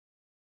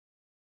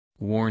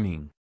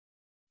Warning.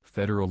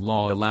 Federal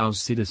law allows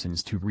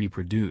citizens to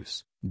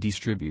reproduce,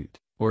 distribute,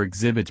 or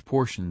exhibit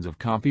portions of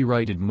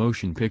copyrighted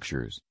motion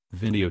pictures,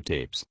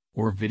 videotapes,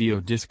 or video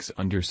discs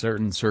under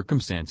certain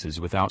circumstances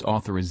without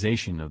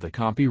authorization of the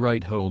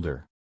copyright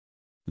holder.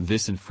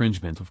 This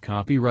infringement of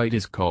copyright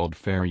is called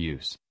fair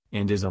use,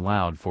 and is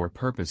allowed for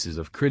purposes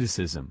of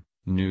criticism,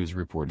 news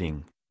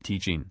reporting,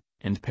 teaching,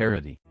 and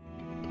parody.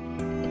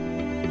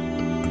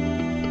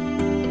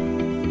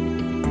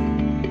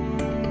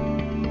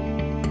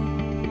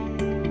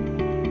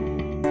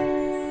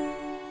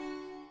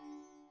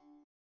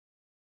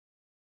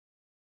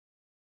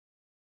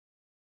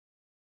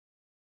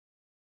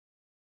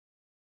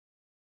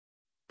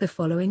 The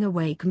following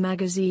Awake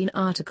magazine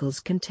articles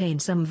contain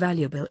some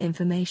valuable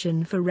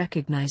information for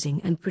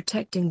recognizing and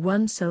protecting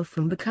oneself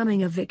from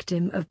becoming a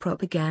victim of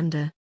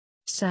propaganda.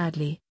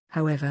 Sadly,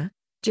 however,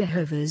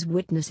 Jehovah's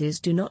Witnesses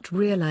do not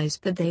realize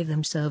that they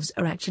themselves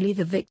are actually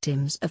the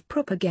victims of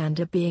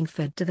propaganda being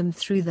fed to them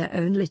through their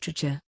own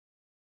literature.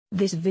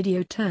 This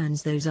video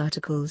turns those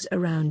articles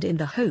around in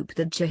the hope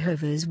that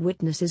Jehovah's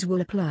Witnesses will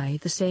apply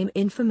the same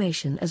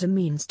information as a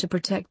means to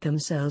protect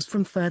themselves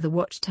from further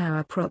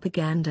Watchtower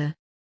propaganda.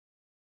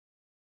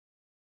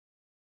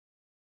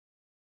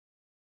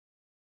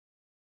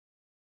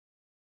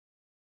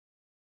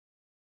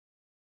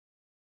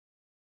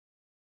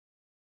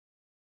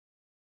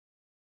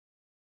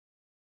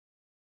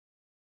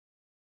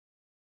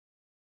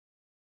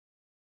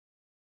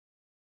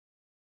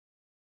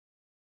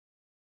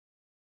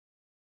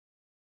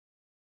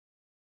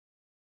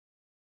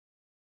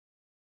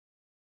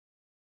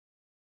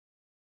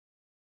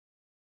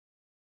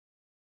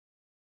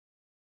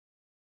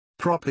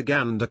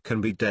 Propaganda can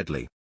be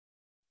deadly.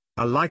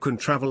 A lie can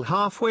travel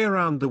halfway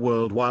around the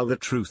world while the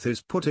truth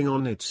is putting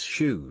on its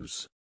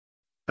shoes.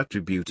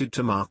 Attributed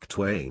to Mark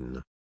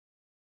Twain.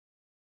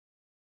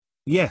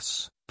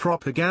 Yes,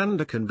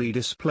 propaganda can be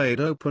displayed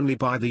openly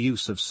by the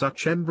use of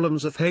such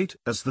emblems of hate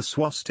as the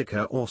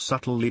swastika, or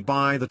subtly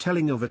by the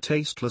telling of a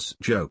tasteless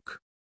joke.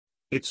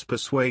 Its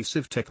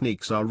persuasive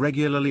techniques are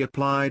regularly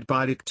applied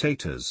by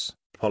dictators,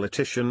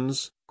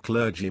 politicians,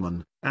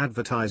 clergymen,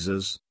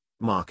 advertisers,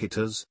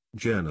 marketers,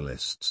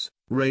 journalists,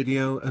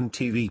 radio and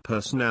TV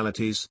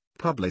personalities,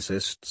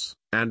 publicists,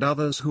 and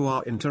others who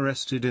are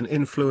interested in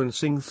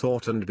influencing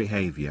thought and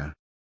behavior.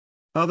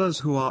 Others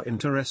who are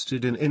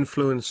interested in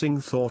influencing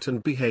thought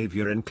and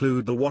behavior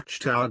include the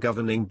Watchtower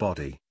governing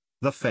body,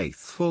 the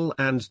faithful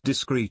and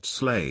discreet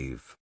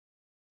slave.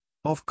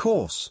 Of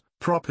course,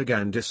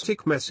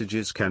 propagandistic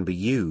messages can be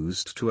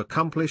used to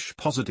accomplish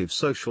positive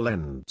social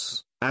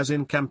ends, as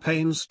in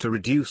campaigns to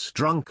reduce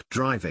drunk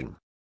driving.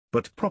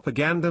 But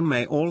propaganda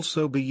may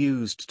also be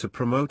used to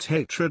promote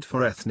hatred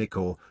for ethnic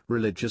or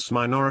religious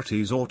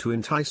minorities or to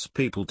entice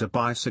people to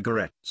buy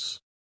cigarettes.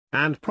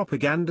 And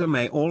propaganda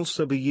may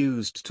also be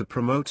used to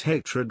promote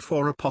hatred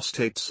for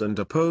apostates and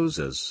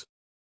opposers.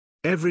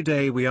 Every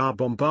day we are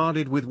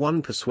bombarded with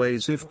one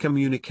persuasive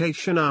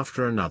communication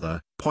after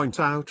another, point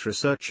out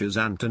researchers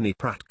Anthony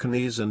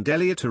Pratkanis and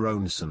Elliot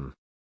Aronson.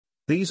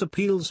 These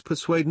appeals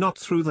persuade not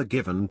through the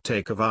give and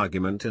take of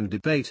argument and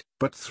debate,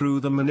 but through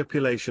the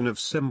manipulation of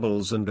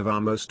symbols and of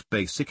our most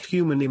basic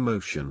human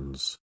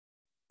emotions.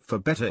 For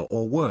better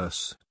or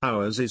worse,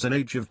 ours is an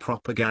age of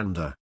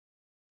propaganda.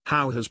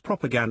 How has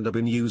propaganda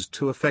been used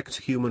to affect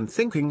human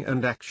thinking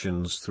and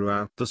actions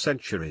throughout the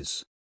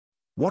centuries?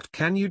 What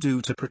can you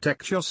do to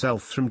protect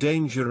yourself from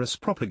dangerous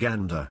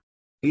propaganda?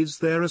 Is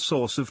there a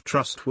source of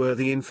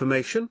trustworthy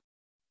information?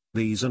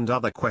 These and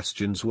other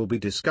questions will be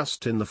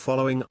discussed in the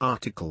following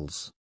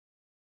articles.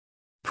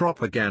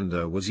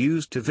 Propaganda was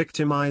used to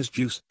victimize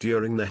Jews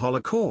during the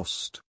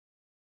Holocaust.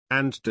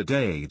 And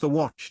today the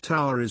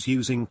Watchtower is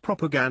using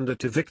propaganda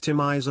to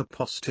victimize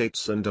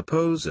apostates and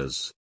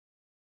opposers.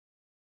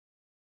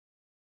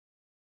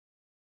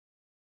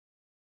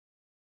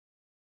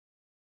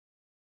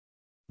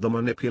 The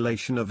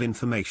manipulation of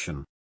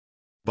information.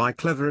 By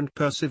clever and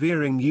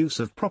persevering use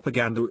of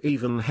propaganda,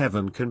 even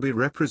heaven can be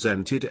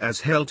represented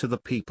as hell to the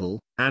people,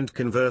 and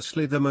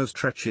conversely the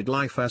most wretched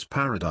life as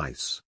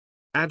paradise.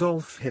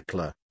 Adolf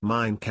Hitler,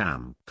 Mein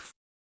Kampf.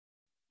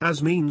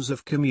 As means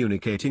of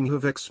communicating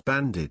have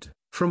expanded,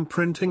 from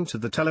printing to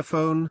the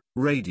telephone,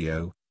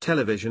 radio,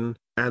 television,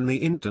 and the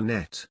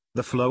internet,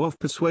 the flow of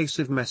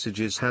persuasive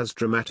messages has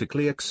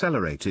dramatically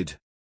accelerated.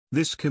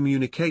 This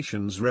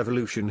communications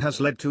revolution has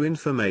led to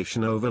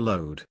information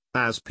overload,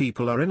 as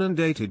people are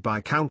inundated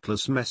by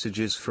countless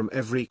messages from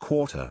every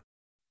quarter.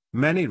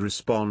 Many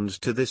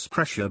respond to this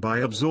pressure by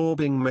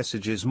absorbing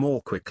messages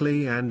more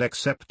quickly and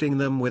accepting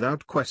them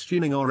without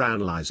questioning or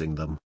analyzing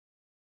them.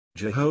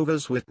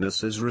 Jehovah's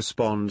Witnesses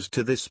respond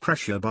to this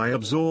pressure by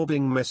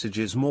absorbing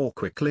messages more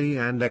quickly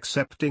and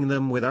accepting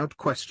them without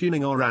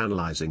questioning or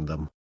analyzing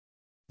them.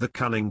 The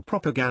cunning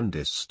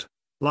propagandist,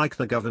 like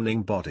the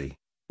governing body,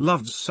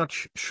 loves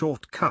such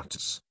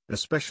shortcuts,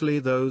 especially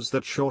those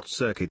that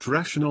short-circuit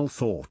rational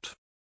thought.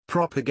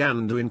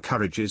 Propaganda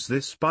encourages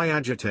this by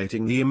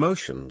agitating the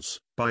emotions,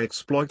 by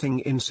exploiting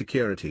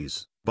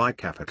insecurities, by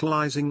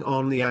capitalizing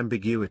on the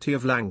ambiguity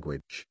of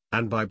language,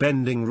 and by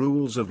bending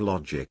rules of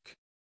logic.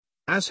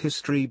 As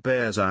history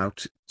bears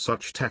out,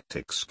 such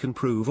tactics can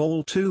prove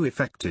all too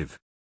effective.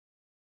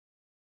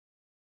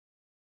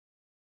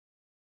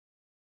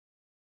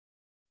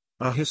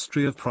 A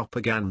history of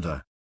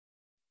propaganda.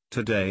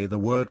 Today the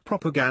word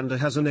propaganda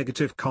has a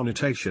negative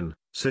connotation,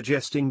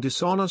 suggesting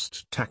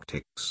dishonest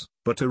tactics,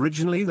 but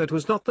originally that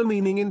was not the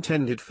meaning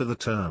intended for the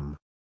term.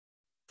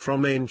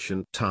 From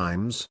ancient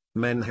times,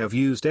 men have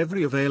used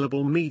every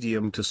available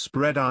medium to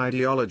spread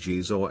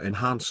ideologies or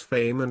enhance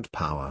fame and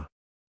power.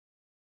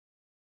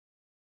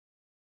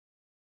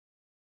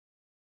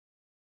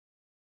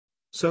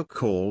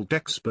 So-called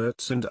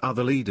experts and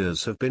other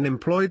leaders have been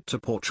employed to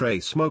portray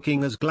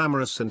smoking as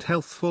glamorous and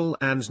healthful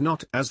and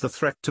not as the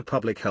threat to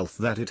public health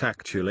that it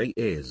actually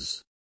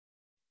is.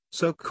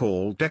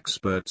 So-called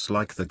experts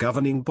like the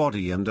governing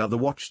body and other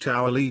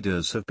Watchtower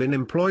leaders have been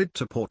employed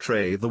to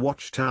portray the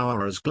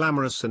Watchtower as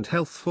glamorous and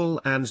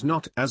healthful and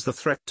not as the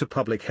threat to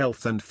public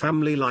health and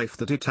family life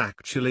that it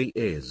actually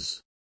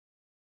is.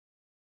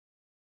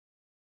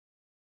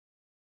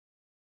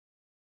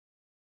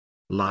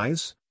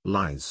 Lies,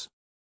 lies.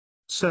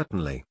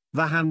 Certainly,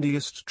 the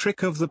handiest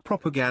trick of the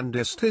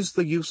propagandist is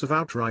the use of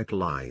outright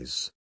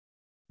lies.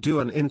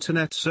 Do an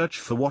internet search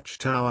for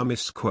Watchtower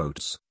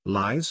misquotes,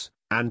 lies,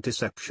 and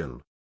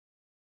deception.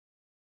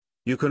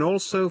 You can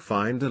also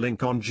find a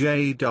link on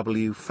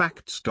jwfacts.com.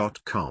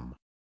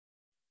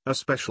 A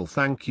special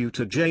thank you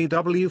to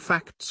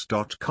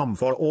jwfacts.com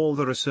for all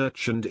the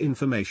research and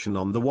information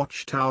on the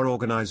Watchtower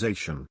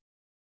organization.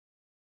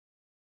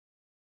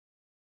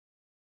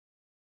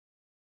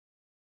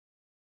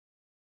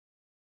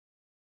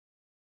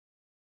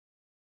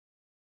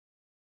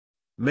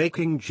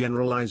 Making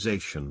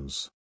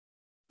generalizations.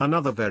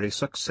 Another very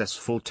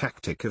successful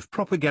tactic of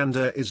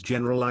propaganda is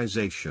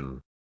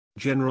generalization.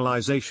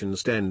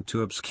 Generalizations tend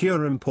to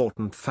obscure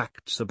important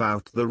facts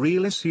about the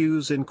real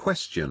issues in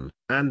question,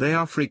 and they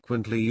are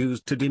frequently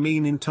used to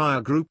demean entire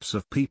groups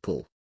of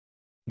people.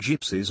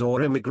 Gypsies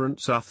or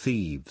immigrants are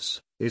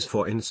thieves, is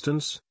for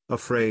instance, a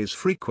phrase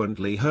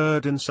frequently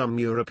heard in some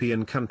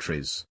European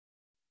countries.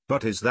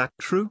 But is that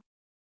true?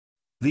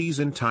 These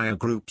entire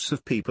groups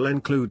of people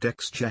include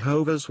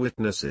ex-Jehovah's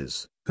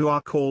Witnesses, who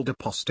are called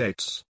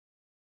apostates.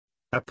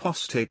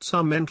 Apostates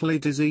are mentally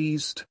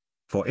diseased,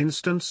 for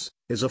instance,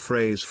 is a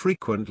phrase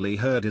frequently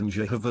heard in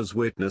Jehovah's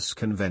Witness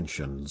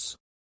conventions.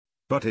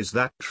 But is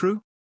that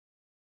true?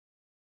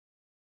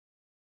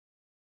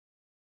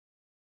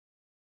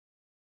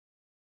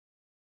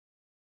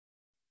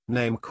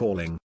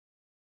 Name-calling.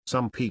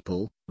 Some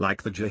people,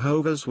 like the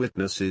Jehovah's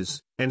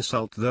Witnesses,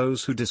 insult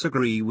those who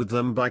disagree with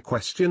them by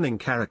questioning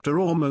character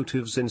or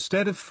motives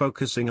instead of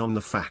focusing on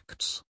the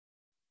facts.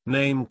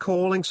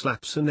 Name-calling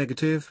slaps a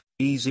negative,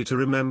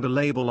 easy-to-remember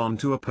label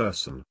onto a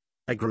person,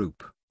 a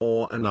group,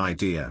 or an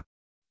idea.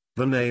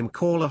 The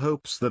name-caller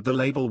hopes that the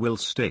label will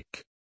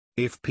stick.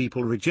 If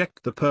people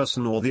reject the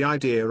person or the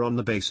idea on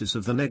the basis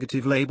of the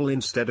negative label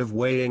instead of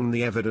weighing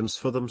the evidence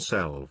for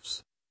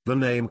themselves, the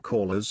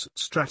name-caller's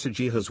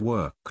strategy has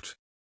worked.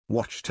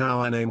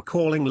 Watchtower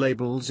name-calling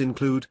labels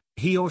include,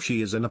 he or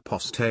she is an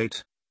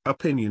apostate,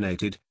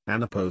 opinionated,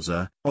 an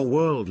opposer, or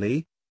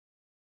worldly.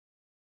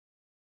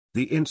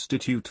 The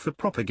Institute for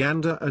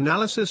Propaganda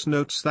Analysis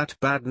notes that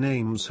bad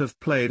names have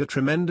played a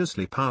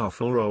tremendously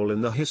powerful role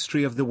in the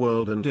history of the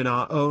world and in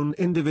our own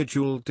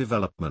individual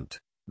development.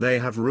 They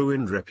have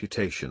ruined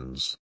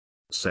reputations,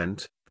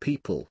 sent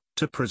people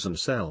to prison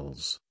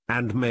cells,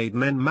 and made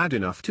men mad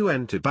enough to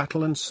enter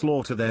battle and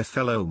slaughter their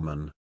fellow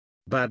men.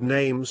 Bad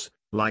names,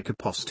 like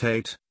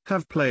apostate,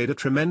 have played a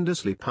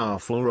tremendously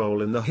powerful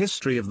role in the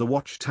history of the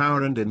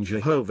Watchtower and in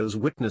Jehovah's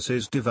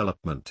Witnesses'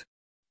 development.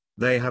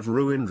 They have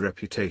ruined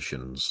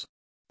reputations,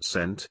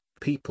 sent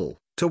people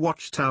to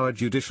Watchtower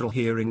judicial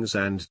hearings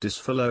and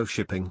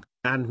disfellowshipping,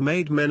 and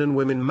made men and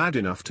women mad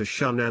enough to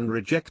shun and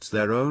reject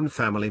their own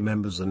family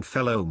members and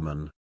fellow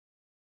men.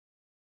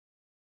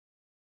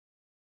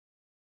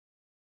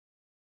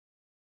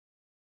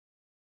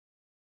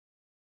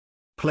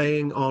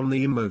 Playing on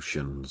the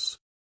emotions.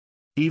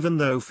 Even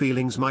though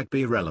feelings might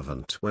be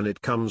relevant when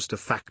it comes to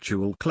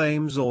factual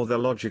claims or the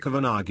logic of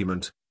an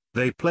argument,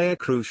 they play a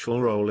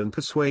crucial role in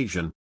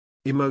persuasion.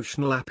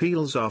 Emotional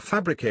appeals are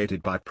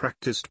fabricated by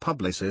practiced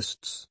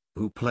publicists,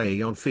 who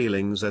play on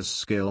feelings as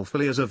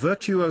skillfully as a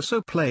virtuoso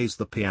plays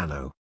the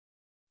piano.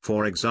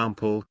 For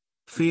example,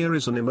 fear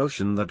is an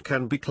emotion that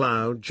can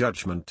becloud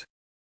judgment.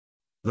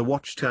 The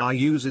Watchtower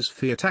uses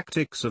fear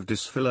tactics of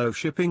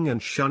disfellowshipping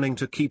and shunning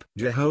to keep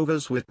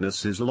Jehovah's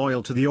Witnesses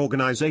loyal to the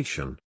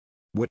organization.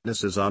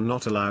 Witnesses are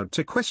not allowed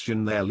to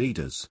question their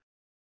leaders.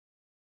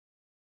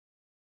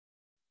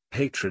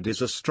 Hatred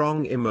is a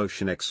strong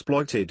emotion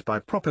exploited by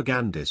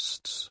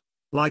propagandists,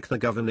 like the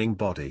governing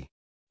body.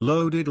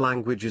 Loaded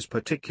language is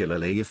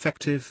particularly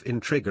effective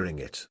in triggering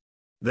it.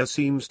 There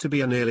seems to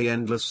be a nearly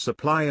endless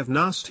supply of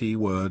nasty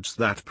words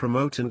that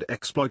promote and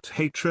exploit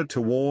hatred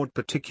toward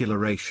particular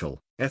racial,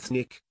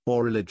 ethnic,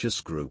 or religious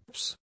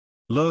groups.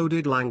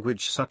 Loaded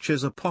language such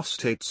as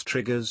apostates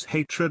triggers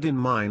hatred in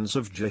minds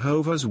of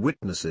Jehovah's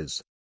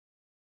Witnesses.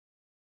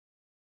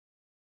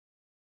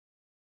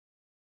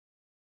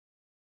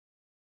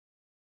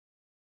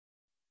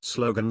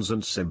 Slogans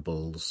and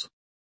symbols.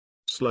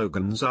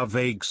 Slogans are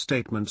vague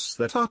statements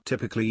that are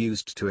typically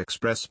used to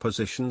express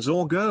positions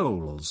or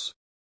goals.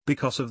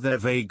 Because of their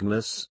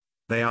vagueness,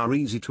 they are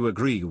easy to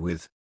agree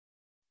with.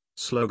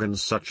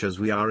 Slogans such as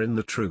 "We are in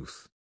the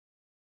truth."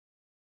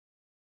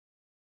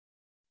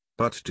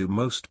 But do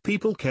most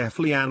people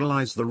carefully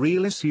analyze the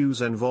real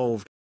issues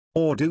involved,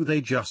 or do they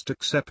just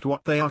accept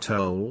what they are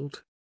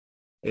told?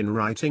 In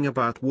writing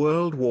about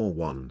World War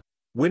I,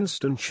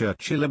 Winston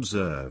Churchill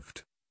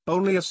observed,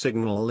 "Only a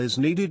signal is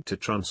needed to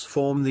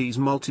transform these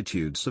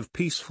multitudes of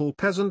peaceful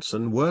peasants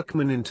and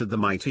workmen into the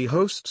mighty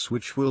hosts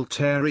which will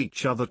tear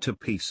each other to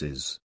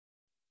pieces."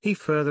 He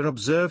further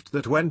observed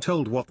that when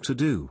told what to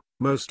do,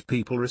 most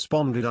people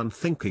responded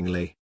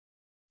unthinkingly.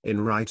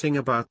 In writing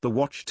about the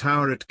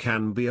Watchtower it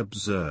can be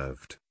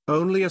observed,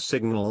 only a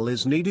signal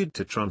is needed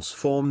to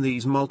transform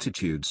these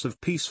multitudes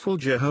of peaceful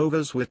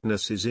Jehovah's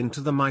Witnesses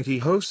into the mighty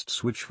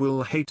hosts which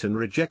will hate and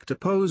reject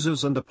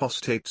opposers and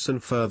apostates,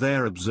 and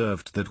further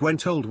observed that when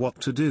told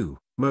what to do,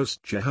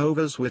 most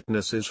Jehovah's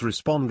Witnesses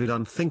responded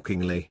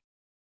unthinkingly.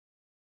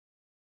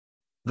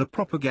 The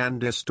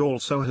propagandist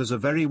also has a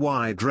very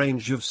wide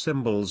range of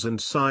symbols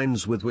and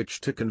signs with which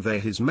to convey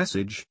his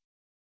message.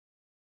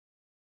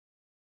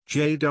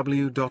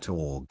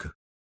 JW.org.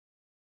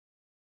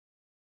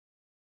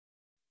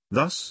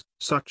 Thus,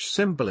 such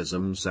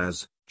symbolisms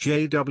as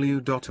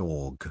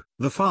JW.org,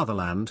 the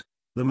fatherland,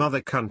 the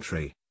mother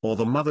country, or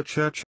the mother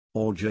church,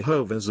 or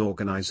Jehovah's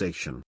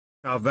organization,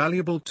 are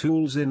valuable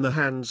tools in the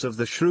hands of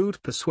the shrewd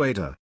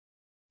persuader.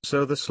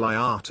 So the sly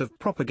art of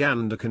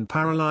propaganda can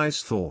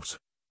paralyze thought,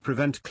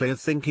 prevent clear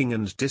thinking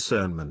and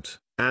discernment,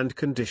 and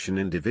condition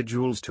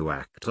individuals to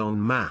act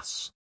en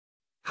masse.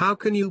 How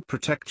can you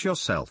protect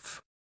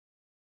yourself?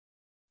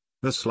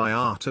 The sly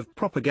art of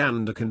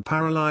propaganda can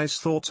paralyze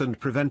thought and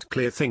prevent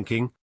clear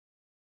thinking.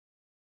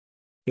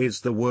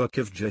 Is the work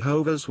of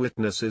Jehovah's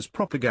Witnesses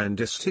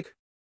propagandistic?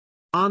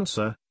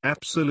 Answer: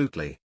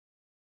 absolutely.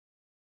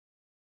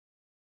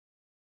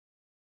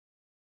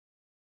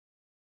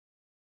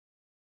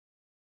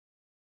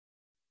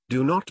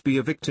 Do not be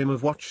a victim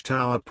of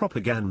Watchtower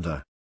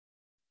propaganda.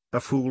 A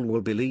fool will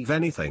believe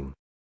anything.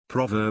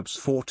 Proverbs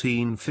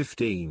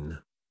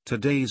 14:15,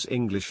 today's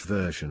English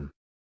version.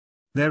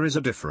 There is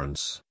a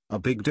difference, a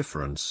big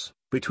difference,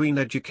 between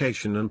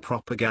education and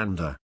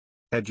propaganda.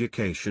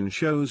 Education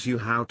shows you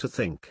how to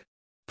think.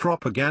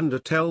 Propaganda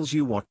tells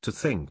you what to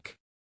think.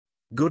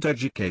 Good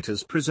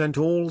educators present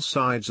all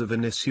sides of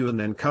an issue and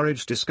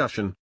encourage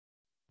discussion.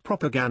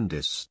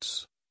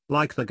 Propagandists,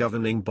 like the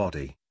governing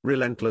body,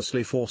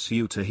 relentlessly force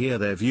you to hear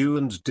their view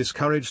and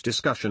discourage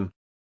discussion.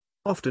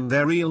 Often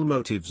their real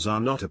motives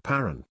are not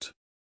apparent.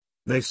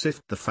 They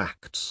sift the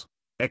facts,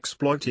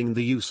 exploiting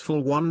the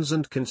useful ones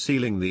and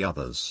concealing the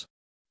others.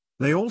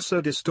 They also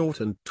distort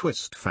and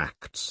twist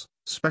facts,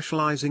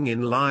 specializing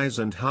in lies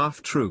and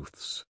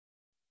half-truths.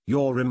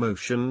 Your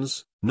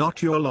emotions,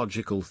 not your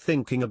logical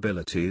thinking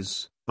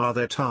abilities, are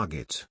their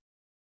target.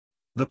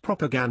 The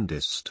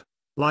propagandist,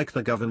 like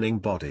the governing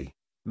body,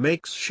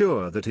 makes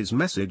sure that his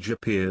message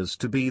appears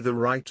to be the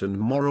right and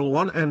moral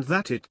one, and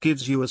that it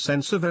gives you a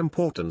sense of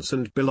importance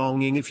and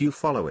belonging if you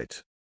follow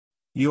it.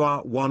 You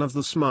are one of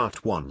the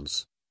smart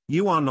ones.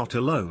 You are not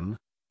alone.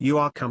 You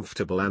are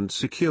comfortable and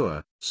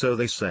secure, so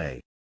they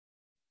say.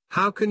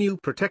 How can you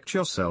protect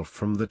yourself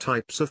from the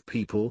types of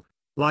people,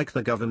 like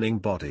the governing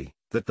body,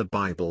 that the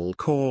Bible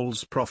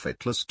calls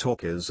profitless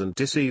talkers and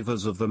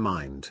deceivers of the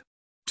mind?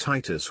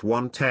 Titus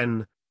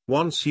 1:10,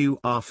 once you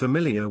are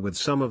familiar with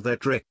some of their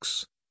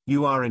tricks,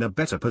 you are in a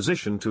better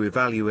position to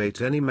evaluate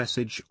any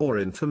message or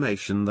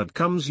information that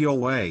comes your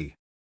way.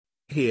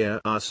 Here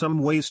are some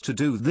ways to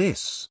do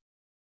this.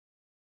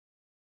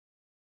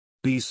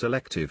 Be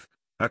selective.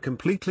 A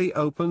completely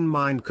open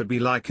mind could be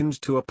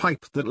likened to a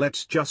pipe that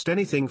lets just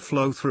anything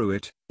flow through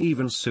it,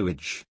 even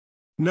sewage.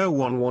 No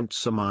one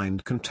wants a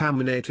mind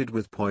contaminated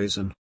with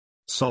poison.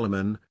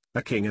 Solomon,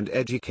 a king and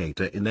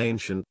educator in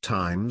ancient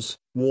times,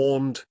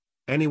 warned,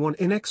 anyone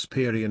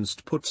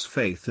inexperienced puts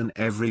faith in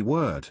every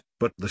word,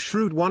 but the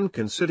shrewd one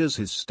considers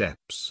his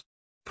steps.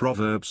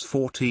 Proverbs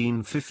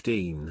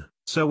 14:15.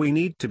 So we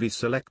need to be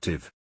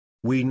selective.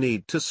 We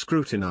need to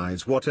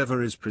scrutinize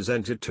whatever is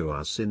presented to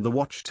us in the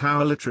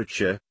Watchtower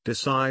literature,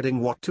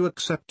 deciding what to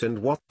accept and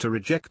what to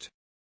reject.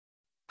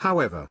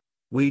 However,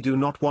 we do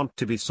not want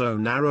to be so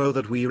narrow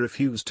that we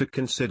refuse to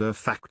consider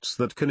facts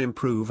that can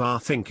improve our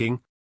thinking.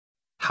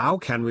 How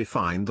can we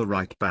find the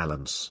right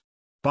balance?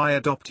 By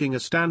adopting a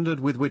standard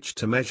with which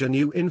to measure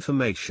new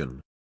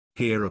information.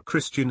 Here a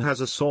Christian has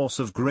a source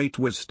of great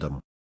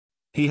wisdom.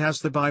 He has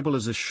the Bible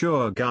as a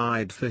sure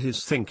guide for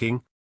his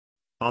thinking.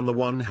 On the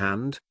one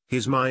hand,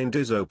 his mind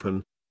is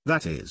open,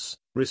 that is,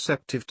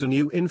 receptive to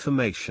new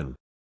information.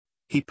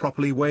 He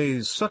properly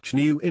weighs such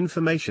new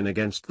information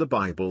against the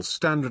Bible's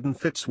standard and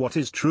fits what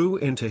is true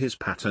into his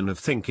pattern of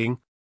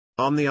thinking.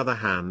 On the other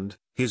hand,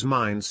 his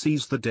mind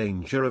sees the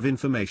danger of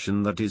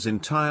information that is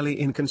entirely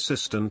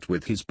inconsistent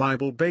with his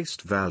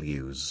Bible-based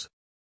values.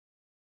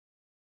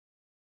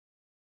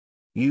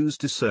 Use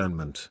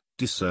discernment.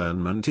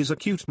 Discernment is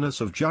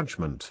acuteness of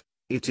judgment.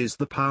 It is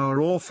the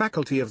power or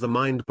faculty of the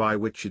mind by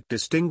which it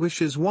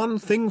distinguishes one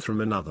thing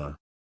from another.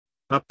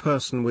 A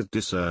person with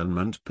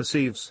discernment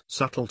perceives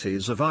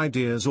subtleties of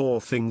ideas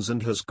or things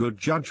and has good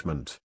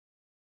judgment.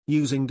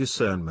 Using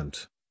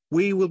discernment,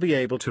 we will be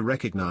able to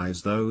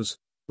recognize those,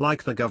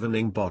 like the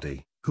governing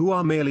body, who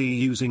are merely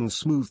using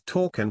smooth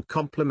talk and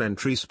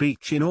complimentary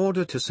speech in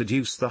order to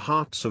seduce the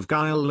hearts of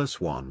guileless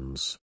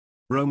ones.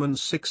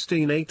 Romans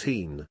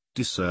 16:18,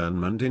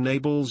 discernment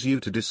enables you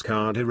to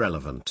discard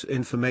irrelevant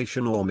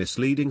information or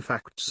misleading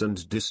facts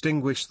and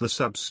distinguish the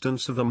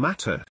substance of a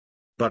matter.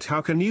 But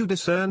how can you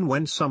discern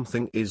when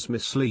something is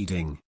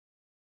misleading?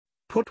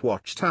 Put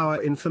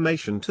Watchtower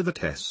information to the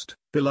test,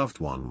 beloved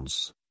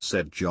ones,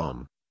 said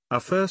John, a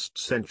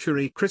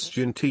first-century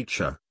Christian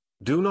teacher.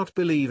 Do not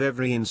believe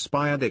every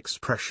inspired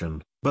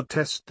expression, but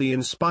test the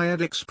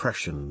inspired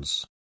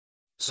expressions.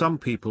 Some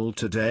people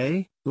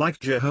today, like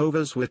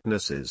Jehovah's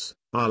Witnesses,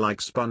 are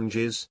like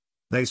sponges.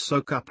 They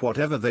soak up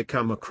whatever they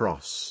come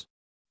across.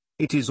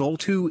 It is all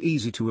too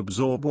easy to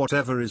absorb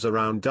whatever is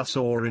around us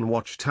or in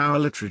Watchtower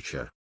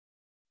literature.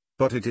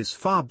 But it is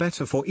far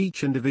better for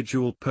each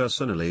individual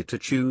personally to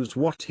choose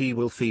what he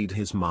will feed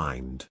his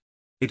mind.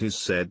 It is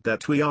said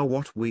that we are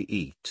what we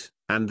eat,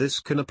 and this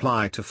can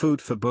apply to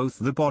food for both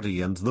the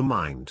body and the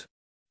mind.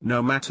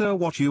 No matter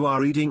what you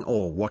are reading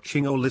or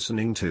watching or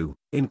listening to,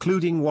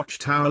 including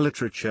Watchtower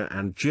literature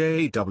and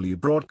JW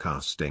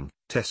broadcasting,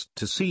 test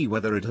to see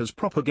whether it has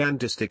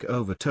propagandistic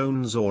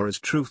overtones or is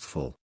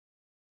truthful.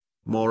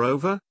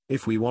 Moreover,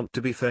 if we want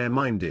to be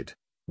fair-minded,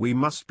 we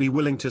must be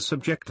willing to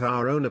subject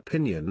our own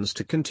opinions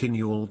to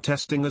continual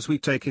testing as we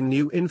take in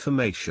new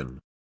information.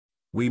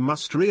 We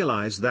must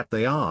realize that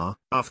they are,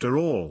 after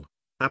all,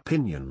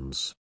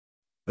 opinions.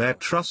 Their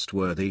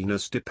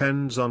trustworthiness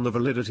depends on the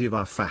validity of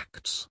our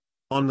facts,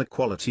 on the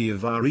quality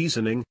of our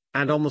reasoning,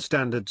 and on the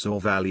standards or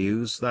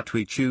values that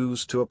we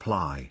choose to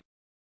apply.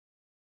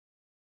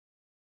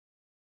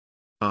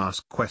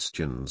 Ask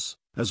questions.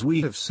 As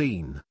we have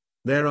seen,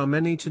 there are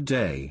many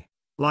today,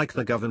 like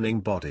the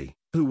governing body,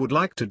 who would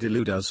like to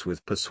delude us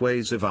with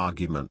persuasive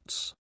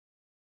arguments.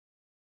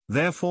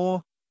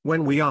 Therefore,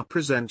 when we are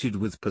presented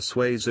with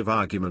persuasive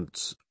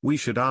arguments, we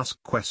should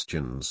ask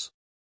questions.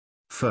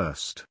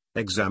 First,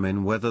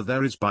 examine whether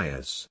there is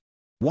bias.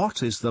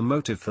 What is the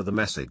motive for the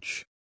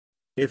message?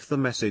 If the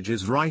message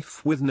is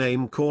rife with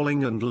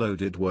name-calling and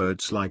loaded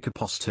words like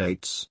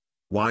apostates,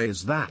 why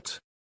is that?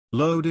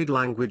 Loaded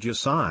language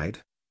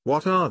aside,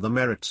 what are the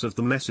merits of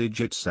the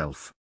message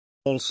itself?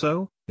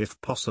 Also, if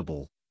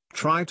possible,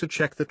 try to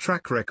check the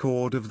track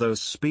record of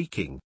those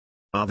speaking.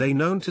 Are they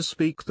known to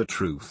speak the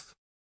truth?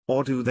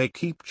 Or do they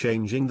keep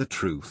changing the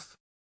truth?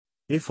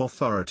 If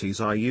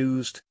authorities are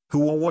used,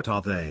 who or what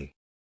are they?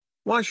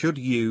 Why should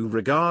you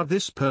regard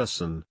this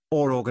person,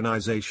 or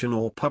organization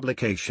or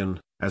publication,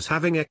 as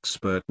having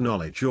expert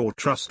knowledge or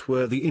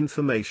trustworthy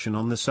information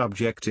on the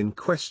subject in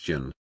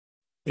question?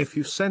 If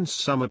you sense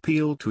some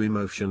appeal to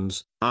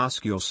emotions,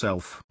 ask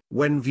yourself,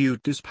 when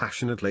viewed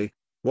dispassionately,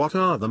 what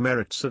are the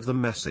merits of the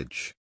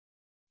message?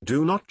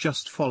 Do not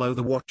just follow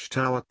the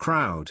Watchtower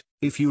crowd.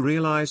 If you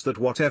realize that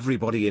what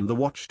everybody in the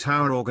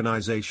Watchtower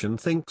organization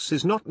thinks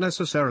is not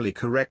necessarily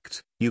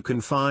correct, you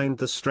can find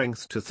the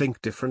strength to think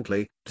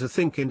differently, to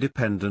think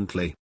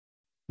independently.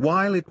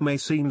 While it may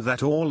seem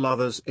that all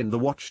others in the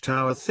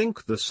Watchtower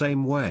think the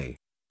same way,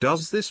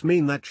 does this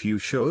mean that you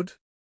should?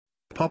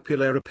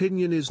 Popular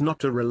opinion is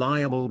not a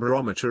reliable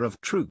barometer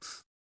of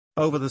truth.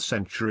 Over the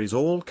centuries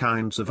all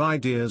kinds of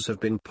ideas have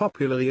been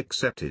popularly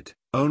accepted,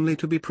 only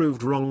to be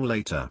proved wrong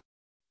later.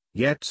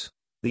 Yet,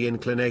 the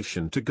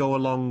inclination to go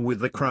along with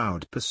the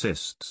crowd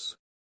persists.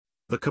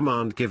 The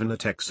command given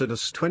at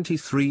Exodus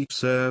 23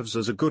 serves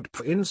as a good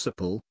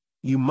principle: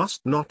 you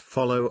must not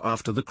follow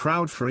after the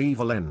crowd for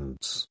evil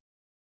ends.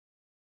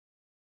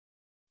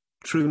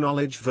 True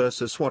knowledge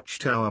versus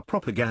Watchtower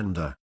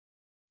propaganda.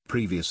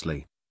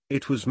 Previously,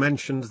 it was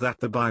mentioned that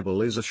the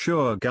Bible is a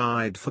sure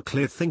guide for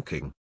clear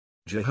thinking.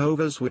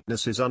 Jehovah's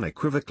Witnesses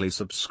unequivocally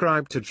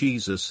subscribe to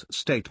Jesus'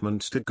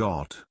 statement to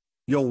God,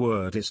 "Your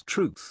word is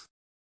truth."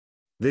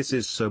 This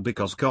is so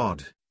because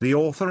God, the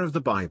author of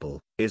the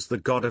Bible, is the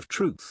God of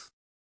truth.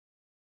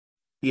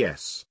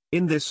 Yes,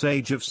 in this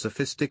age of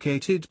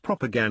sophisticated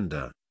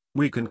propaganda,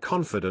 we can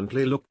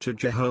confidently look to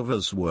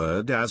Jehovah's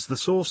word as the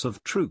source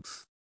of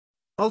truth.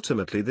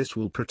 Ultimately this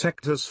will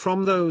protect us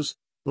from those,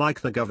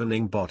 like the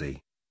governing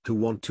body, who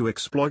want to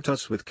exploit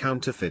us with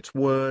counterfeit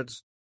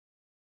words.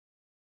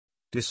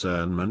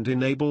 Discernment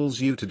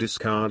enables you to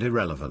discard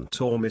irrelevant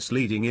or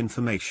misleading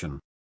information.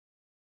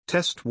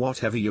 Test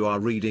whatever you are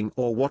reading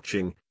or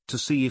watching, to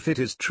see if it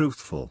is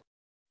truthful.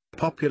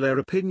 Popular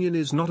opinion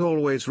is not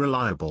always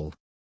reliable.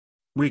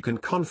 We can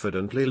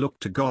confidently look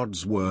to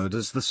God's word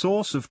as the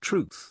source of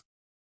truth.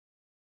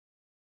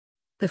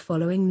 The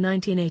following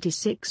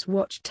 1986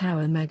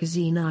 Watchtower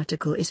magazine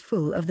article is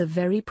full of the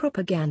very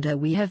propaganda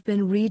we have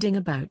been reading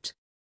about.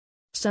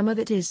 Some of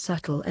it is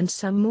subtle and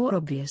some more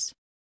obvious.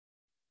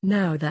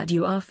 Now that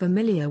you are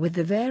familiar with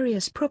the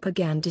various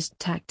propagandist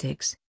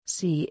tactics,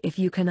 see if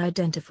you can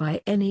identify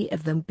any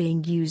of them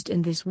being used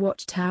in this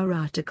Watchtower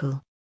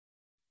article.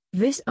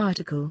 This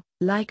article,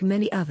 like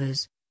many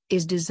others,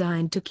 is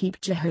designed to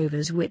keep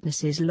Jehovah's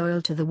Witnesses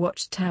loyal to the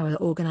Watchtower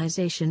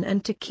organization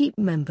and to keep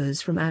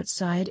members from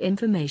outside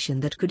information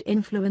that could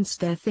influence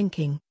their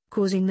thinking,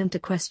 causing them to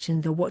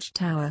question the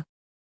Watchtower.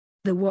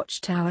 The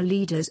Watchtower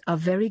leaders are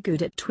very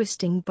good at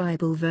twisting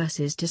Bible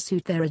verses to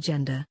suit their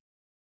agenda.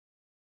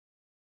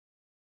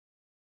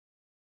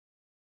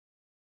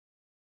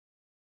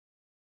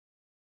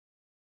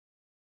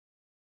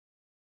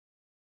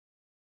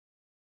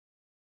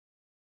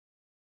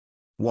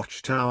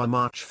 Watchtower,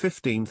 March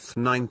 15,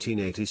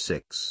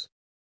 1986.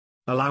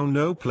 Allow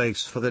no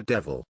place for the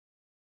devil.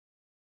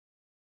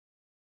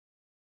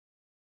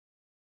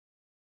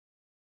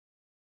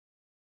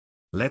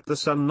 Let the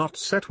sun not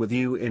set with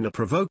you in a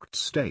provoked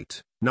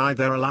state,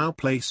 neither allow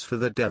place for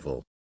the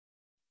devil.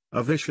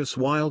 A vicious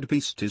wild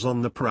beast is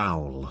on the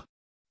prowl.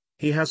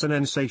 He has an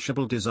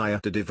insatiable desire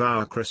to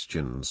devour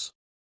Christians.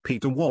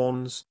 Peter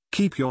warns,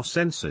 keep your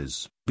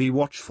senses, be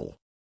watchful.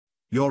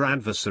 Your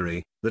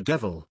adversary, the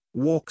devil,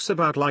 walks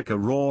about like a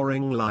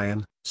roaring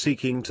lion,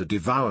 seeking to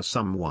devour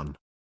someone.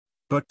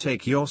 But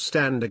take your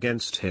stand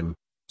against him,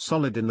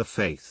 solid in the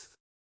faith.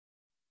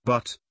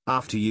 But,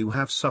 after you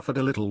have suffered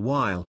a little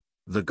while,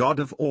 the God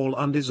of all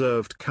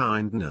undeserved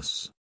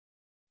kindness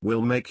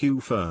will make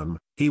you firm,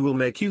 he will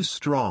make you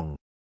strong.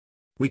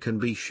 We can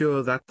be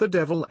sure that the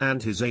devil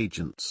and his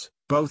agents,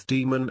 both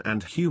demon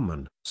and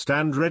human,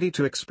 stand ready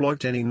to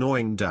exploit any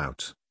gnawing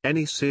doubt,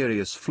 any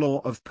serious flaw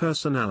of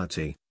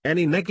personality,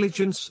 any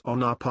negligence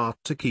on our part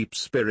to keep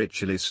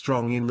spiritually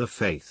strong in the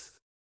faith.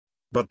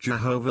 But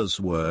Jehovah's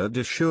word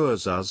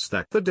assures us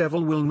that the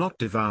devil will not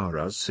devour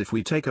us if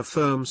we take a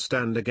firm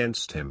stand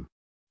against him.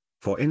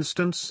 For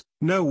instance,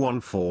 no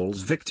one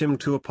falls victim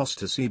to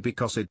apostasy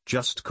because it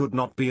just could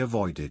not be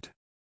avoided.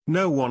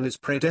 No one is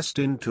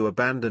predestined to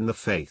abandon the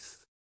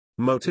faith.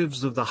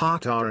 Motives of the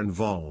heart are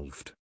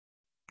involved.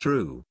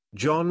 True,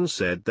 John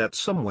said that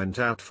some went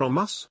out from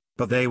us,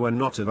 but they were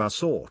not of our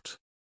sort.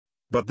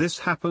 But this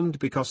happened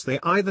because they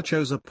either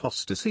chose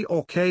apostasy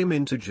or came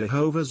into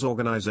Jehovah's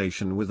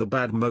organization with a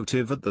bad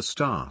motive at the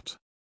start.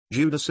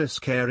 Judas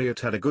Iscariot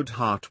had a good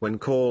heart when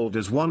called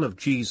as one of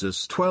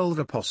Jesus' 12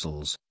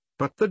 apostles,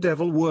 but the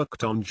devil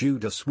worked on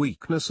Judas'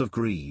 weakness of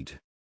greed.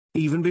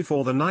 Even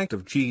before the night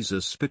of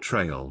Jesus'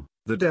 betrayal,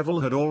 the devil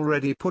had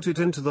already put it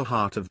into the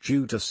heart of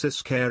Judas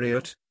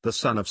Iscariot, the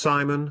son of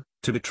Simon,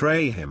 to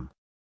betray him.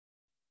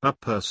 A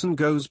person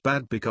goes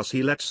bad because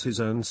he lets his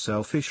own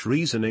selfish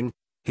reasoning,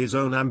 his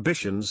own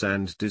ambitions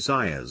and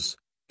desires,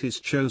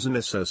 his chosen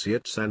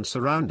associates and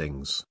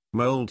surroundings,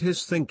 mold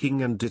his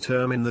thinking and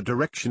determine the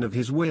direction of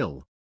his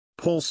will.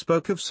 Paul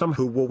spoke of some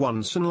who were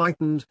once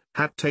enlightened,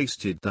 had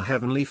tasted the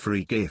heavenly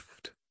free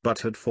gift, but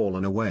had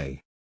fallen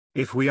away.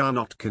 If we are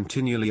not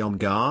continually on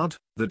guard,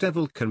 the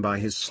devil can by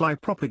his sly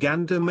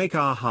propaganda make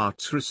our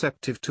hearts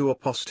receptive to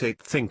apostate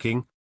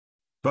thinking.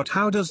 But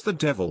how does the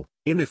devil,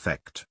 in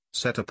effect,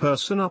 set a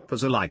person up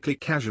as a likely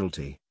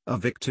casualty, a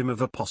victim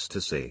of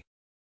apostasy?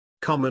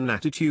 Common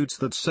attitudes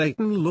that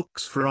Satan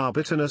looks for are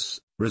bitterness,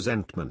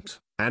 resentment,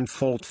 and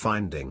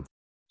fault-finding.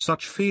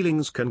 Such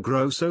feelings can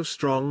grow so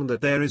strong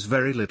that there is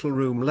very little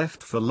room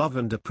left for love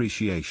and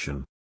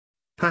appreciation.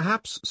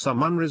 Perhaps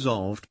some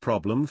unresolved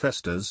problem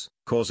festers,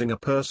 causing a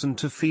person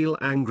to feel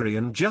angry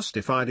and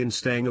justified in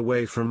staying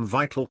away from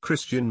vital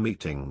Christian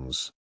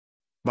meetings.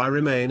 By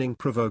remaining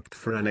provoked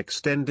for an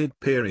extended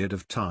period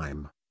of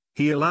time,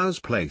 he allows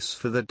place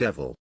for the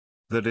devil.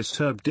 The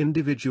disturbed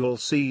individual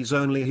sees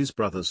only his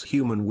brother's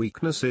human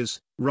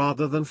weaknesses,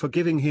 rather than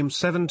forgiving him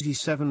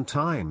 77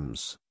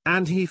 times,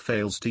 and he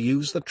fails to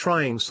use the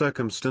trying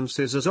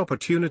circumstances as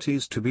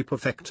opportunities to be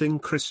perfecting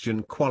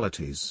Christian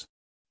qualities.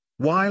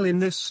 While in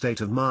this state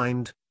of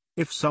mind,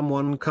 if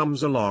someone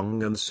comes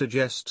along and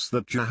suggests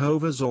that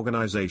Jehovah's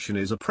organization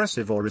is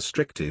oppressive or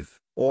restrictive,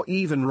 or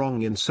even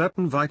wrong in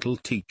certain vital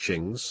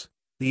teachings,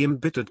 the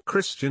embittered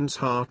Christian's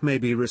heart may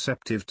be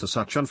receptive to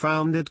such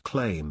unfounded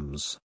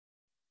claims.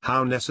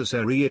 How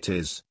necessary it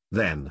is,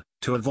 then,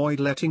 to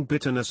avoid letting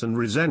bitterness and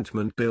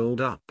resentment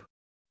build up.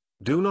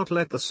 Do not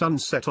let the sun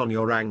set on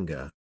your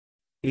anger.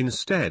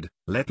 Instead,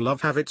 let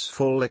love have its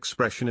full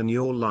expression in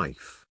your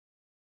life.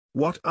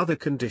 What other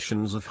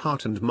conditions of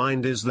heart and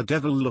mind is the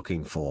devil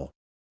looking for?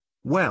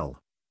 Well,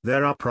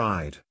 there are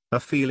pride,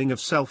 a feeling of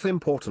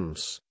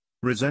self-importance,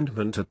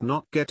 resentment at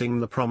not getting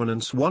the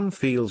prominence one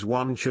feels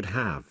one should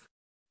have.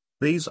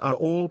 These are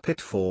all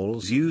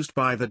pitfalls used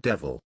by the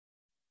devil.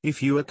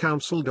 If you are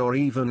counseled or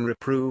even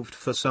reproved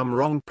for some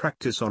wrong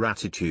practice or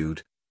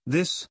attitude,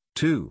 this,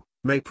 too,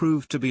 may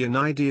prove to be an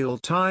ideal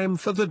time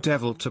for the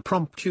devil to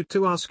prompt you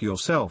to ask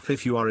yourself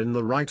if you are in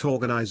the right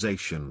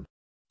organization.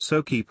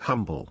 So keep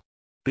humble.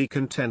 Be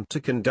content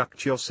to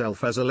conduct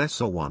yourself as a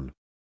lesser one.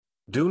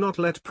 Do not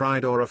let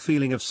pride or a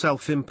feeling of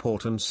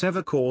self-importance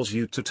ever cause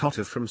you to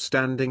totter from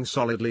standing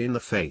solidly in the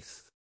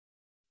faith.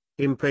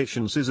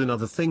 Impatience is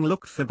another thing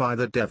looked for by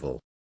the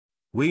devil.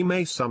 We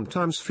may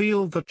sometimes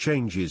feel that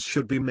changes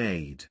should be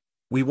made.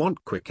 We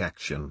want quick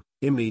action,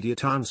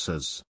 immediate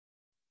answers.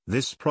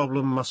 This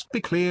problem must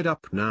be cleared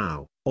up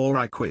now, or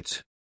I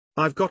quit.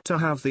 I've got to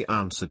have the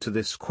answer to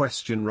this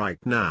question right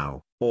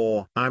now,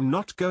 or I'm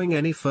not going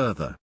any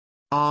further.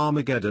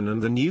 Armageddon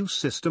and the new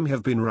system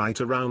have been right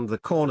around the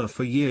corner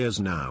for years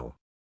now.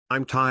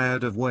 I'm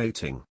tired of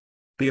waiting.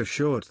 Be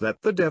assured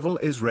that the devil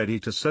is ready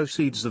to sow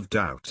seeds of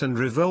doubt and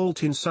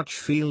revolt in such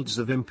fields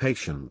of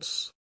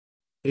impatience.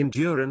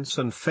 Endurance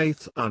and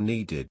faith are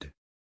needed.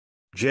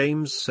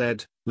 James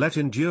said, "Let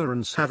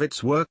endurance have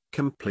its work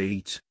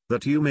complete,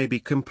 that you may be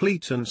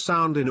complete and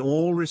sound in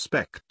all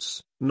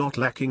respects, not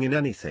lacking in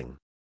anything."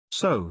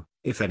 So,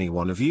 if any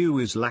one of you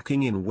is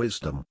lacking in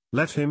wisdom,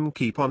 let him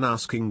keep on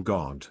asking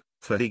God,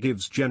 for he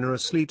gives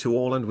generously to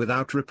all and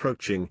without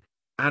reproaching,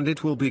 and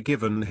it will be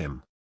given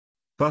him.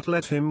 But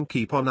let him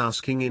keep on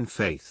asking in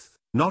faith,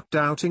 not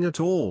doubting at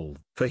all,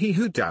 for he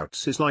who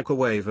doubts is like a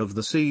wave of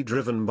the sea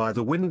driven by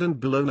the wind and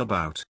blown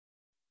about.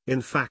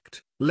 In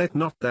fact, let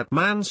not that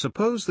man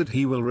suppose that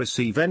he will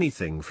receive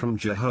anything from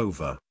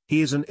Jehovah.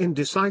 He is an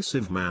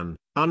indecisive man,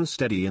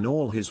 unsteady in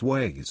all his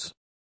ways.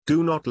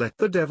 Do not let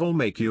the devil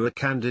make you a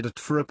candidate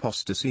for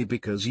apostasy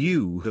because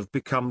you have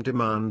become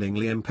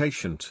demandingly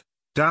impatient,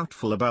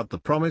 doubtful about the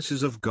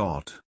promises of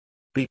God.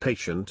 Be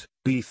patient,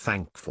 be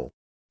thankful.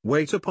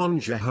 Wait upon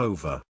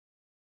Jehovah.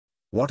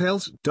 What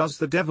else does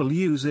the devil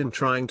use in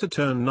trying to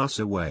turn us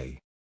away?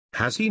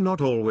 Has he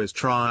not always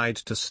tried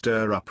to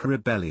stir up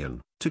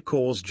rebellion, to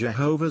cause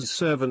Jehovah's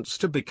servants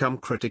to become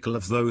critical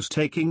of those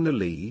taking the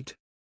lead?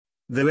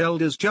 The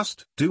elders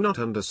just do not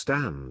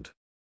understand.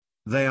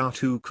 They are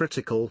too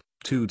critical,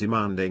 too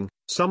demanding,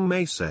 some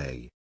may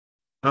say.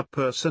 A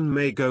person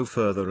may go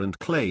further and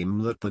claim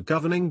that the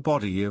governing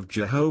body of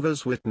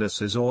Jehovah's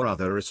Witnesses or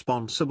other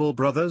responsible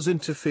brothers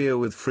interfere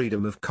with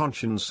freedom of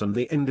conscience and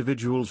the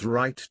individual's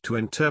right to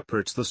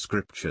interpret the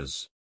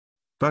scriptures.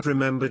 But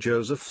remember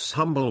Joseph's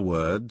humble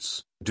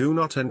words, "Do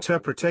not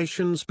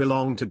interpretations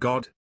belong to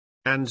God?"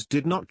 And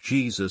did not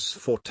Jesus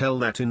foretell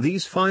that in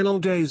these final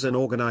days an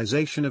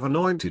organization of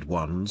anointed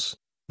ones,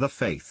 the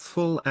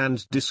faithful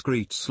and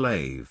discreet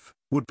slave,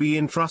 would be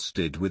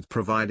entrusted with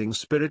providing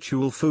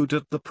spiritual food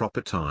at the proper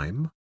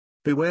time?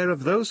 Beware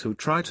of those who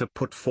try to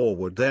put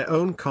forward their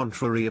own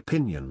contrary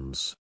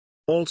opinions.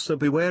 Also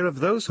beware of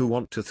those who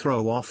want to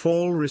throw off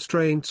all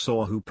restraints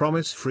or who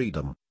promise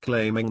freedom,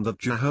 claiming that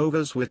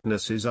Jehovah's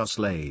Witnesses are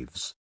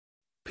slaves.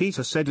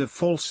 Peter said of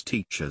false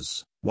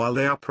teachers, while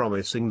they are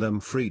promising them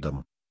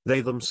freedom,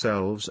 they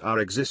themselves are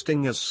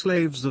existing as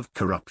slaves of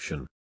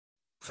corruption.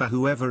 For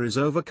whoever is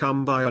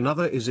overcome by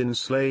another is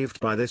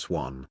enslaved by this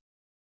one.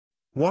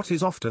 What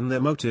is often the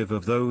motive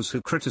of those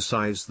who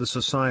criticize the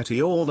society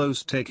or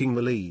those taking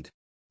the lead?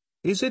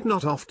 Is it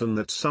not often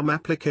that some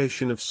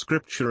application of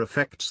Scripture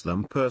affects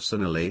them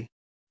personally?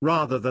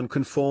 Rather than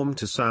conform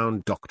to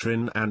sound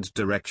doctrine and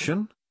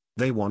direction,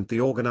 they want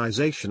the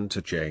organization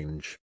to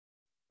change.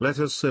 Let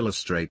us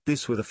illustrate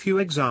this with a few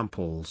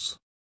examples.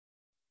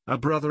 A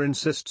brother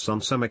insists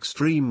on some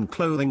extreme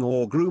clothing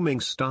or grooming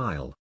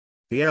style.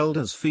 The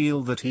elders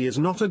feel that he is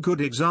not a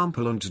good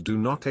example and do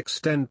not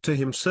extend to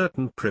him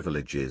certain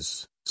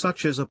privileges,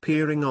 such as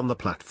appearing on the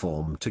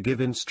platform to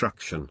give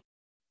instruction.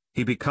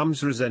 He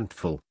becomes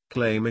resentful,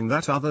 claiming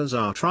that others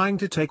are trying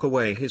to take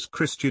away his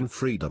Christian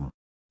freedom.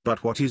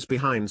 But what is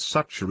behind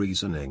such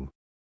reasoning?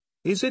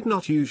 Is it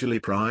not usually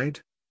pride,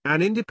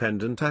 an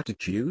independent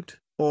attitude,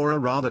 or a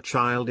rather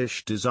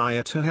childish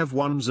desire to have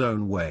one's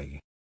own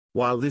way?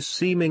 While this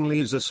seemingly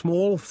is a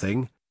small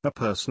thing, a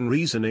person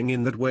reasoning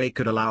in that way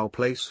could allow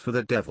place for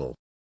the devil.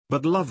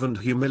 But love and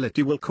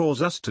humility will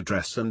cause us to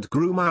dress and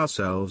groom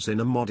ourselves in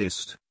a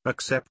modest,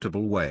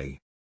 acceptable way.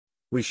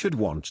 We should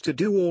want to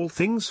do all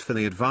things for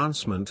the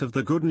advancement of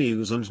the good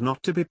news and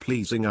not to be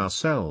pleasing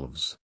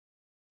ourselves.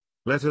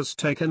 Let us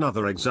take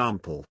another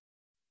example.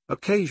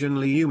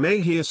 Occasionally you may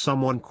hear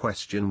someone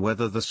question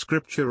whether the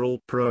scriptural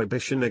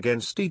prohibition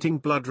against eating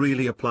blood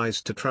really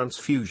applies to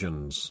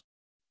transfusions.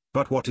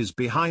 But what is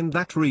behind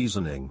that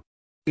reasoning?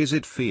 Is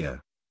it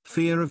fear?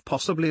 Fear of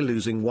possibly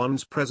losing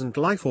one's present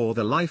life or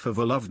the life of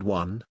a loved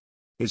one?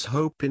 Is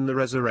hope in the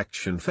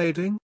resurrection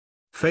fading?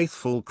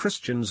 Faithful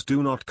Christians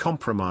do not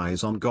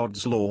compromise on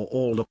God's law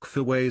or look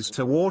for ways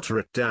to water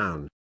it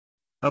down.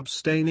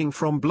 Abstaining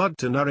from blood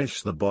to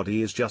nourish the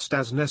body is just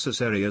as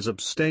necessary as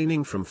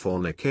abstaining from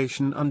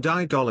fornication and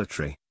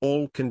idolatry,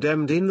 all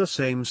condemned in the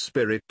same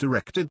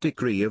Spirit-directed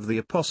decree of the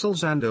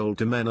apostles and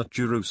older men at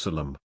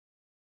Jerusalem.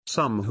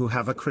 Some who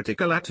have a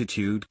critical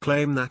attitude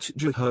claim that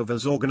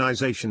Jehovah's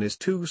organization is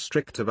too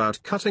strict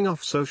about cutting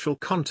off social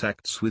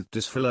contacts with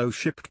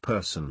disfellowshipped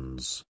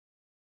persons.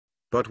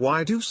 But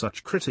why do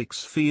such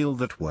critics feel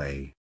that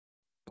way?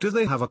 Do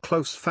they have a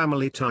close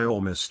family tie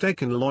or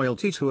mistaken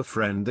loyalty to a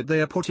friend that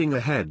they are putting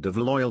ahead of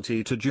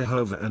loyalty to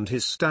Jehovah and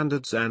his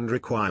standards and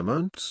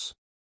requirements?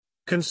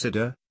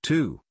 Consider,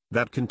 too,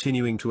 that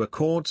continuing to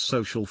accord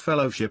social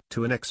fellowship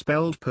to an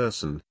expelled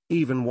person,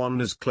 even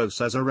one as close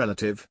as a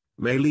relative,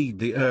 may lead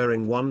the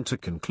erring one to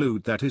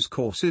conclude that his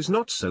course is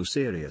not so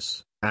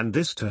serious, and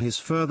this to his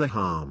further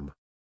harm.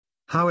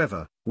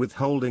 However,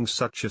 withholding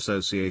such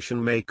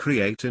association may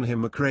create in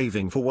him a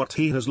craving for what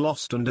he has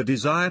lost and a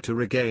desire to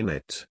regain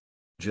it.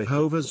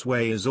 Jehovah's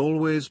way is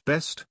always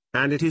best,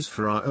 and it is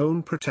for our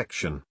own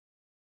protection.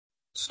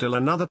 Still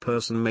another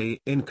person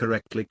may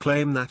incorrectly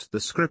claim that the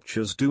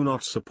scriptures do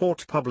not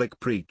support public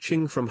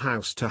preaching from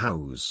house to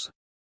house.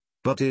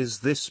 But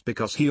is this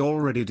because he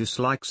already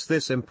dislikes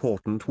this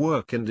important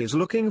work and is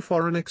looking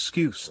for an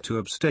excuse to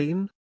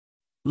abstain?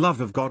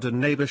 Love of God and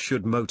neighbor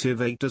should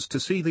motivate us to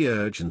see the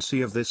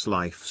urgency of this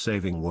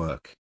life-saving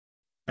work.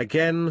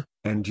 Again,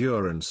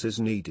 endurance is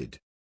needed.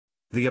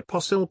 The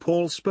Apostle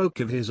Paul spoke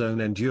of his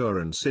own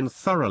endurance in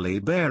thoroughly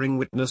bearing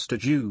witness to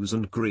Jews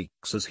and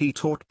Greeks as he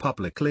taught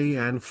publicly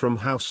and from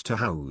house to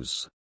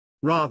house.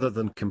 Rather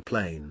than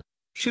complain,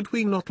 should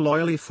we not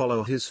loyally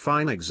follow his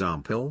fine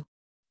example?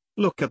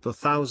 Look at the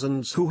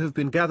thousands who have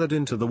been gathered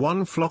into the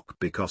one flock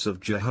because of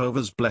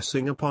Jehovah's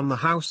blessing upon the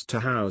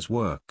house-to-house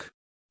work.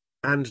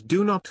 And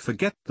do not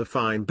forget the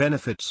fine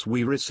benefits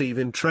we receive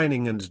in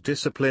training and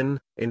discipline,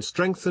 in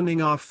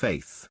strengthening our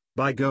faith,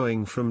 by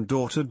going from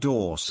door to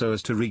door so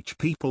as to reach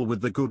people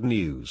with the good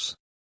news.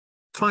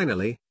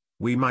 Finally,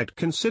 we might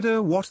consider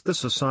what the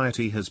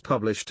Society has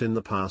published in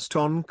the past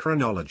on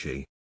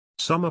chronology.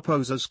 Some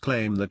opposers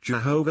claim that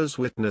Jehovah's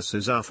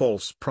Witnesses are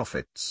false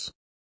prophets.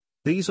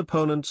 These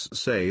opponents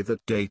say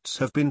that dates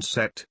have been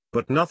set,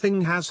 but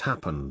nothing has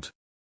happened.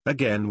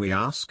 Again we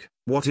ask,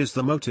 what is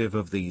the motive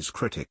of these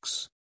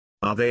critics?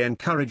 Are they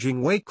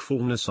encouraging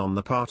wakefulness on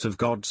the part of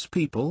God's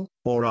people,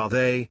 or are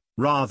they,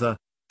 rather,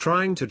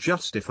 trying to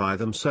justify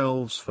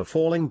themselves for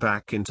falling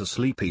back into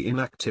sleepy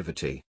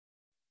inactivity?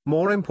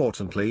 More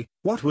importantly,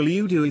 what will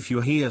you do if you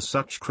hear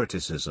such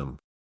criticism?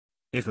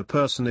 If a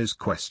person is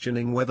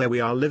questioning whether we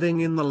are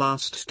living in the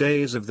last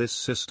days of this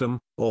system,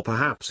 or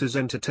perhaps is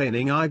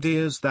entertaining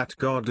ideas that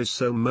God is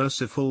so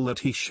merciful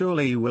that he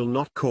surely will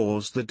not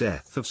cause the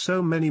death of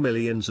so many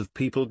millions of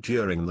people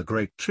during the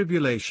Great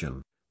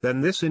Tribulation, then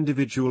this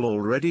individual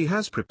already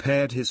has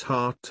prepared his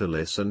heart to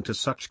listen to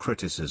such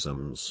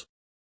criticisms.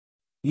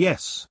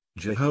 Yes,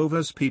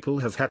 Jehovah's people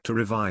have had to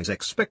revise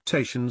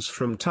expectations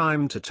from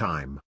time to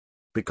time.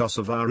 Because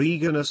of our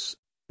eagerness,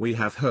 we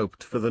have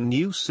hoped for the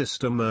new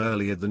system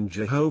earlier than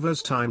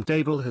Jehovah's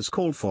timetable has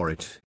called for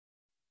it.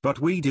 But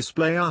we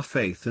display our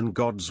faith in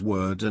God's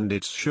word and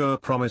its sure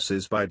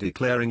promises by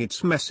declaring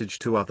its message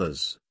to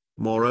others.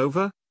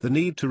 Moreover, the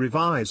need to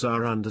revise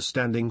our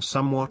understanding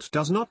somewhat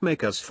does not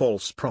make us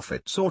false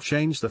prophets or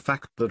change the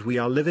fact that we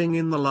are living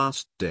in the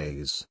last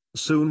days,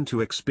 soon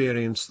to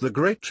experience the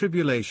great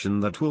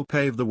tribulation that will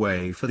pave the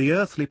way for the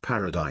earthly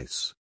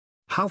paradise.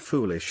 How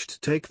foolish to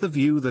take the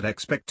view that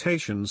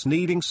expectations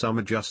needing some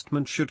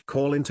adjustment should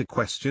call into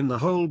question the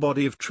whole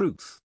body of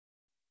truth.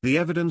 The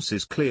evidence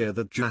is clear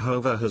that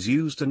Jehovah has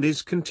used and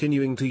is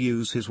continuing to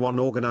use his one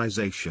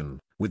organization,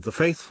 with the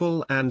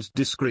faithful and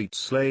discreet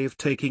slave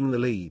taking the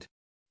lead.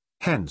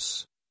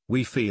 Hence,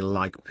 we feel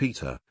like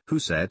Peter, who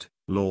said,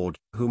 "Lord,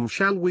 whom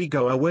shall we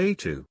go away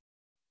to?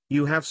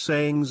 You have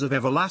sayings of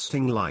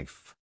everlasting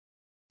life."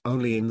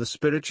 Only in the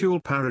spiritual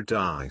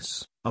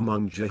paradise,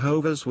 among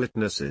Jehovah's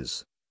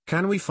Witnesses,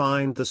 can we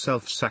find the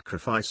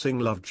self-sacrificing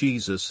love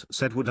Jesus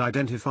said would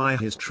identify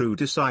his true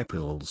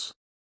disciples.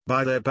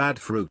 By their bad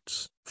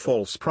fruits,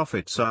 false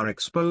prophets are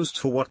exposed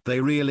for what they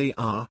really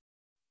are.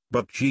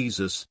 But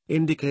Jesus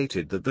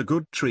indicated that the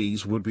good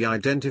trees would be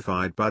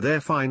identified by their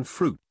fine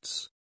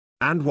fruits.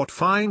 And what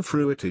fine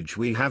fruitage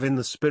we have in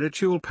the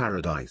spiritual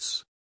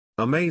paradise.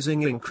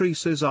 Amazing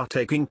increases are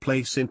taking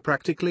place in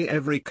practically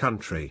every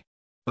country.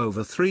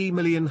 Over 3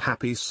 million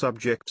happy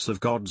subjects of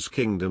God's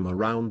kingdom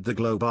around the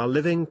globe are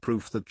living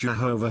proof that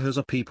Jehovah has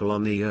a people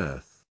on the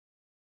earth.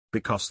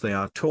 Because they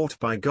are taught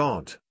by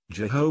God,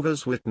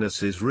 Jehovah's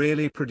Witnesses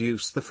really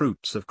produce the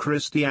fruits of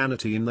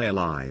Christianity in their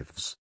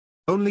lives.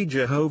 Only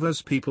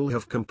Jehovah's people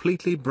have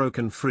completely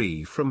broken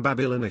free from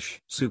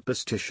Babylonish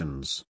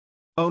superstitions.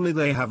 Only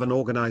they have an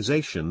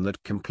organization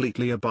that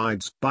completely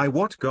abides by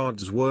what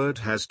God's word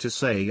has to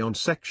say on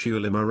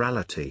sexual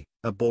immorality,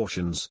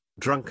 abortions,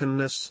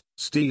 drunkenness,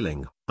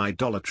 stealing,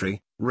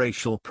 idolatry,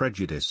 racial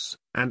prejudice,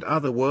 and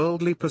other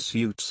worldly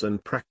pursuits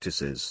and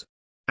practices.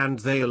 And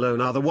they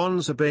alone are the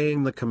ones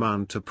obeying the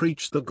command to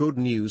preach the good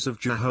news of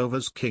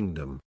Jehovah's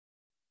kingdom.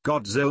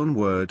 God's own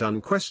word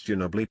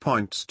unquestionably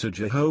points to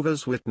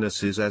Jehovah's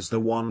Witnesses as the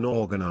one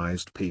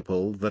organized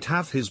people that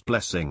have his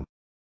blessing.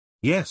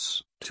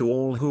 Yes, to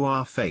all who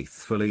are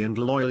faithfully and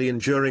loyally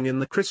enduring in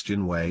the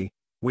Christian way,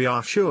 we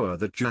are sure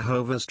that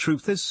Jehovah's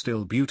truth is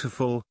still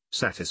beautiful,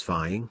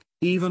 satisfying,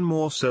 even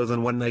more so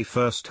than when they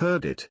first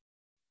heard it.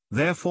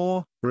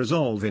 Therefore,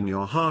 resolve in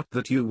your heart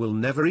that you will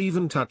never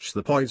even touch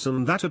the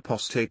poison that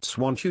apostates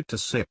want you to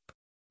sip.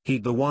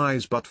 Heed the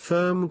wise but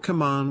firm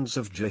commands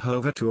of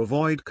Jehovah to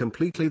avoid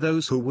completely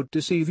those who would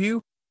deceive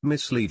you,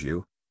 mislead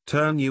you,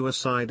 turn you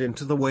aside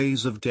into the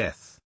ways of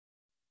death.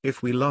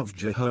 If we love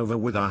Jehovah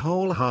with our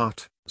whole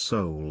heart,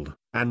 soul,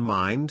 and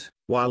mind,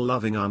 while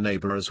loving our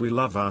neighbor as we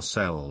love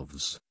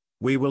ourselves,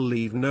 we will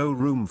leave no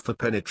room for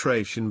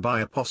penetration by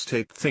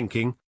apostate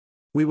thinking.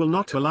 We will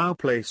not allow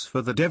place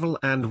for the devil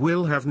and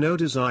will have no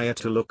desire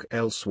to look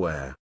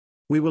elsewhere.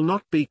 We will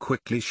not be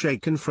quickly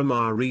shaken from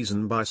our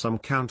reason by some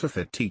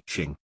counterfeit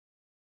teaching.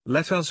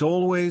 Let us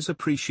always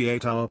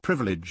appreciate our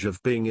privilege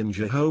of being in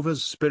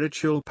Jehovah's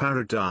spiritual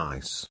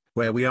paradise,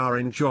 where we are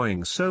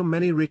enjoying so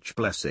many rich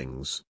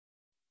blessings.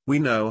 We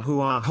know who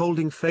are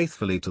holding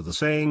faithfully to the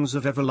sayings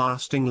of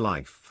everlasting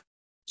life.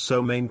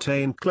 So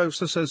maintain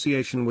close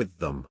association with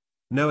them,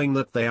 knowing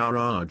that they are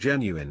our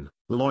genuine,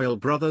 loyal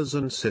brothers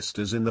and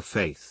sisters in the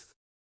faith.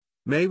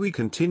 May we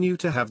continue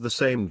to have the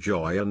same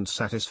joy and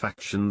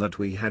satisfaction that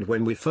we had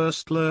when we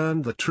first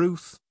learned the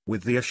truth,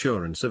 with the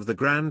assurance of the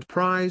grand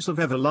prize of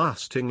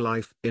everlasting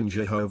life in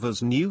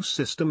Jehovah's new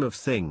system of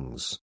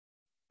things.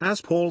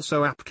 As Paul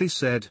so aptly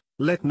said,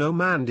 let no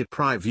man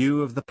deprive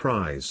you of the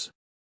prize.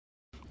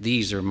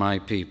 These are my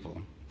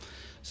people.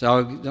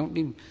 So don't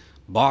be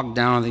bogged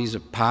down with these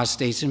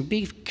apostates, and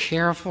be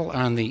careful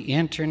on the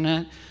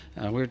internet.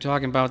 We were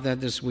talking about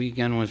that this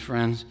weekend with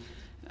friends.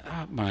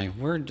 Oh, my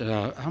word,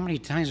 how many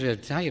times do I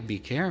have to tell you, be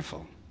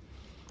careful?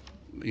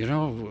 You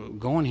know,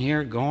 going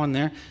here, going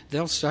there,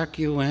 they'll suck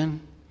you in.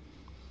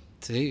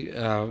 See,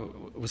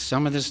 with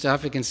some of this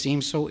stuff, it can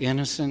seem so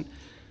innocent.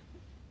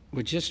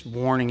 We're just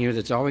warning you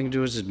that all we can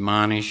do is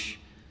admonish.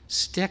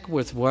 Stick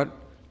with what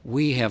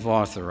we have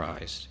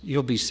authorized.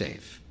 You'll be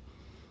safe.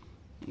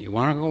 You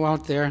want to go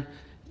out there,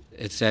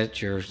 it's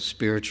at your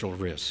spiritual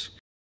risk.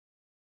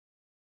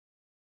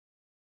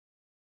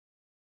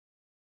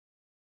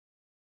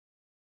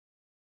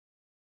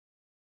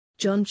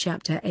 John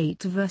chapter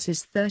 8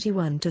 verses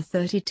 31 to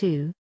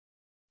 32.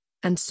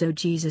 And so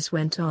Jesus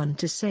went on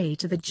to say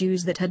to the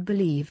Jews that had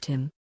believed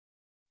him,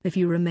 if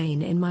you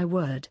remain in my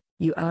word,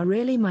 you are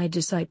really my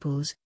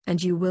disciples,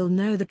 and you will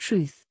know the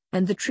truth,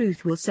 and the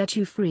truth will set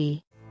you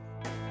free.